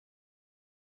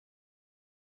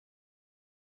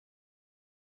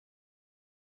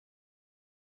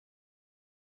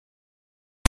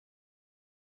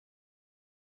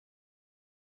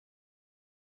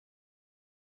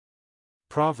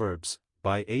Proverbs,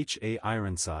 by H. A.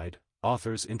 Ironside,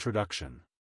 Author's Introduction.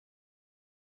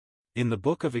 In the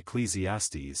book of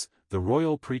Ecclesiastes, the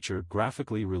royal preacher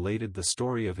graphically related the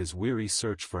story of his weary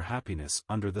search for happiness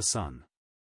under the sun.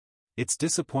 Its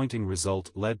disappointing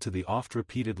result led to the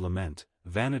oft-repeated lament,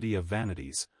 "Vanity of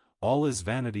vanities, all is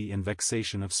vanity and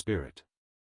vexation of spirit."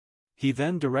 He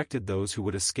then directed those who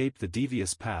would escape the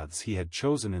devious paths he had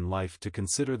chosen in life to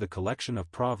consider the collection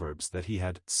of proverbs that he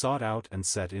had sought out and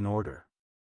set in order.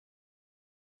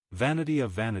 "Vanity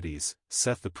of vanities,"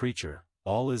 saith the preacher,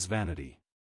 "all is vanity."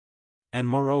 And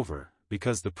moreover,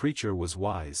 because the preacher was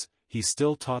wise, he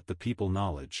still taught the people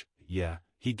knowledge, yea,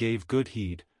 he gave good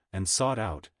heed, and sought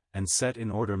out, and set in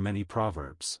order many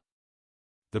proverbs.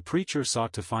 The preacher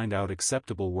sought to find out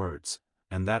acceptable words,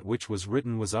 and that which was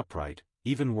written was upright,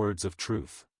 even words of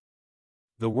truth.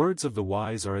 The words of the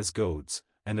wise are as goads,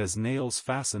 and as nails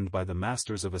fastened by the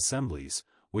masters of assemblies,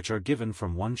 which are given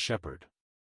from one shepherd.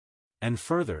 And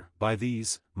further, by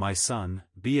these, my son,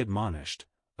 be admonished,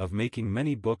 of making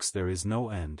many books there is no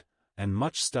end, and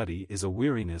much study is a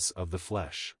weariness of the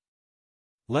flesh.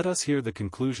 Let us hear the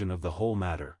conclusion of the whole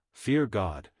matter: fear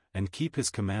God, and keep his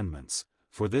commandments,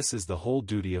 for this is the whole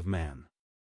duty of man.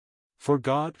 For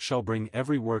God shall bring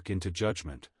every work into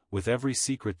judgment, with every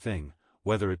secret thing,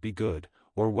 whether it be good,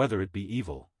 or whether it be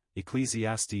evil.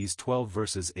 Ecclesiastes 12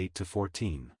 verses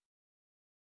 8-14.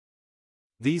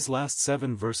 These last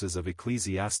 7 verses of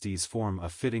Ecclesiastes form a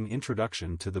fitting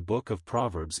introduction to the book of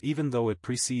Proverbs, even though it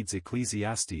precedes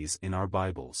Ecclesiastes in our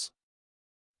Bibles.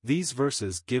 These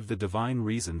verses give the divine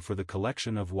reason for the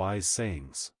collection of wise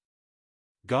sayings.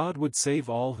 God would save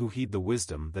all who heed the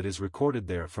wisdom that is recorded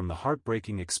there from the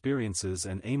heartbreaking experiences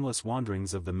and aimless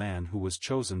wanderings of the man who was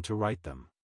chosen to write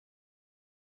them.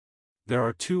 There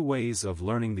are 2 ways of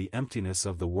learning the emptiness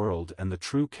of the world and the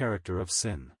true character of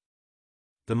sin.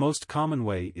 The most common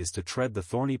way is to tread the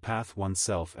thorny path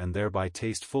oneself and thereby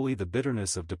taste fully the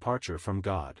bitterness of departure from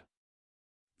God.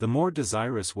 The more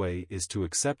desirous way is to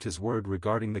accept his word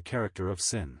regarding the character of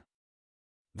sin.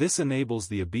 This enables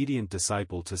the obedient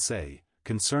disciple to say,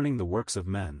 concerning the works of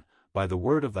men, "By the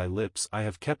word of thy lips I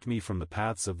have kept me from the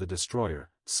paths of the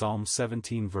destroyer." Psalm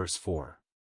 17 verse 4.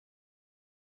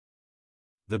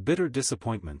 The bitter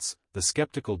disappointments, the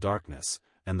skeptical darkness,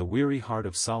 and the weary heart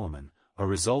of Solomon, a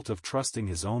result of trusting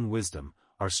his own wisdom,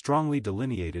 are strongly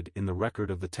delineated in the record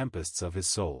of the tempests of his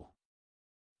soul.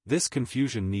 This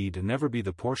confusion need never be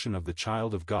the portion of the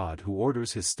child of God who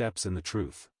orders his steps in the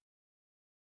truth.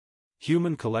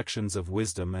 Human collections of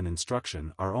wisdom and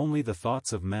instruction are only the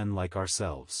thoughts of men like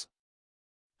ourselves.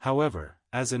 However,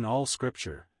 as in all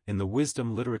Scripture, in the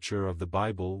wisdom literature of the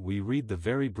Bible we read the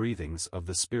very breathings of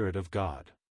the Spirit of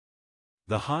God.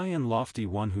 The high and lofty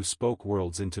one who spoke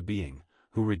worlds into being,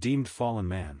 who redeemed fallen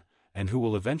man, and who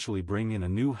will eventually bring in a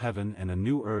new heaven and a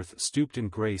new earth, stooped in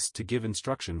grace to give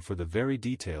instruction for the very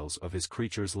details of his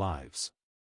creatures' lives.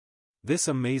 This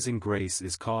amazing grace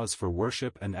is cause for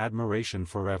worship and admiration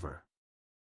forever.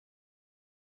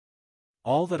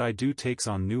 All that I do takes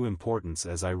on new importance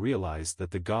as I realize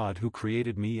that the God who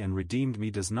created me and redeemed me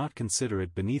does not consider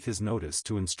it beneath his notice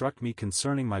to instruct me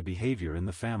concerning my behavior in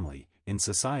the family, in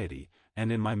society,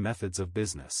 and in my methods of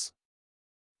business.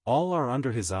 All are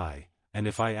under his eye, and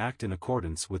if I act in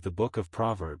accordance with the book of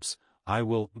Proverbs, I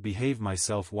will behave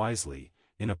myself wisely,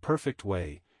 in a perfect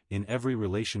way, in every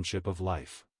relationship of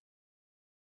life.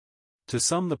 To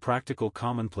some the practical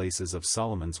commonplaces of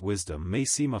Solomon's wisdom may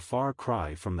seem a far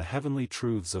cry from the heavenly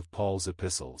truths of Paul's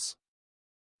epistles.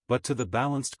 But to the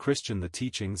balanced Christian the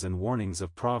teachings and warnings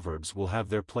of Proverbs will have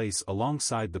their place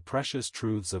alongside the precious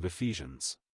truths of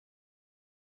Ephesians.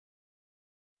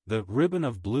 The ribbon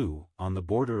of blue on the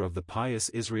border of the pious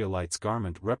Israelites'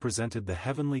 garment represented the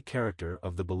heavenly character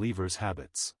of the believer's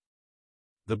habits.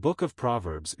 The book of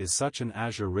Proverbs is such an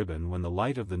azure ribbon when the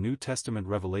light of the New Testament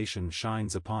revelation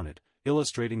shines upon it,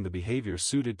 illustrating the behavior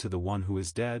suited to the one who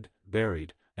is dead,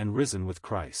 buried, and risen with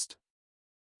Christ.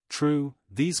 True,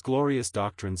 these glorious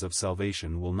doctrines of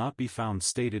salvation will not be found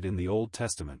stated in the Old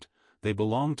Testament, they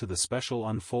belong to the special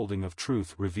unfolding of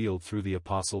truth revealed through the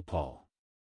Apostle Paul.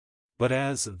 But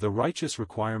as the righteous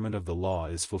requirement of the law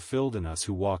is fulfilled in us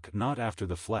who walk not after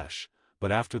the flesh,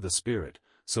 but after the Spirit,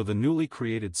 so the newly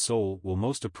created soul will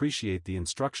most appreciate the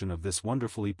instruction of this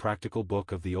wonderfully practical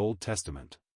book of the Old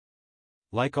Testament.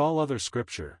 Like all other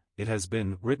Scripture, it has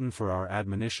been written for our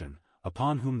admonition,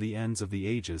 upon whom the ends of the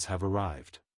ages have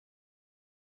arrived.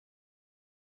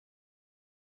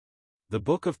 The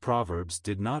book of Proverbs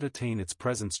did not attain its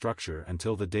present structure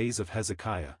until the days of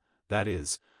Hezekiah, that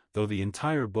is, though the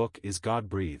entire book is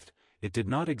God-breathed, it did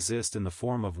not exist in the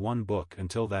form of one book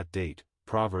until that date.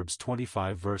 Proverbs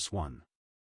 25 verse 1.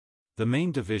 The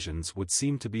main divisions would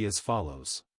seem to be as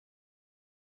follows.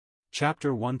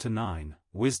 Chapter 1-9,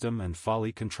 Wisdom and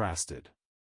Folly Contrasted.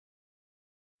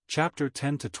 Chapter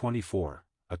 10-24,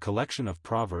 a collection of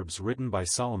proverbs written by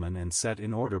Solomon and set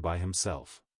in order by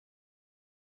himself.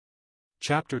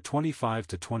 Chapter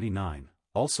 25-29,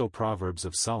 also proverbs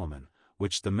of Solomon,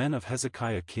 which the men of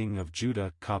Hezekiah king of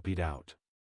Judah copied out.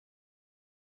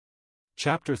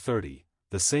 Chapter 30,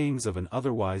 the sayings of an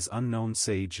otherwise unknown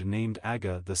sage named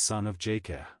Agga the son of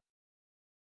Jakeh.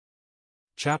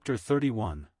 Chapter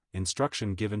 31,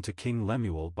 instruction given to King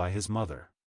Lemuel by his mother.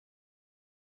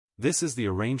 This is the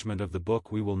arrangement of the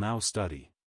book we will now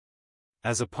study.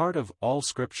 As a part of all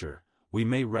Scripture, we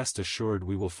may rest assured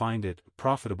we will find it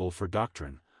profitable for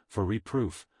doctrine, for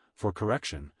reproof, for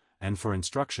correction, and for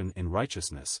instruction in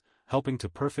righteousness, helping to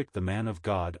perfect the man of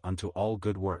God unto all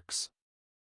good works.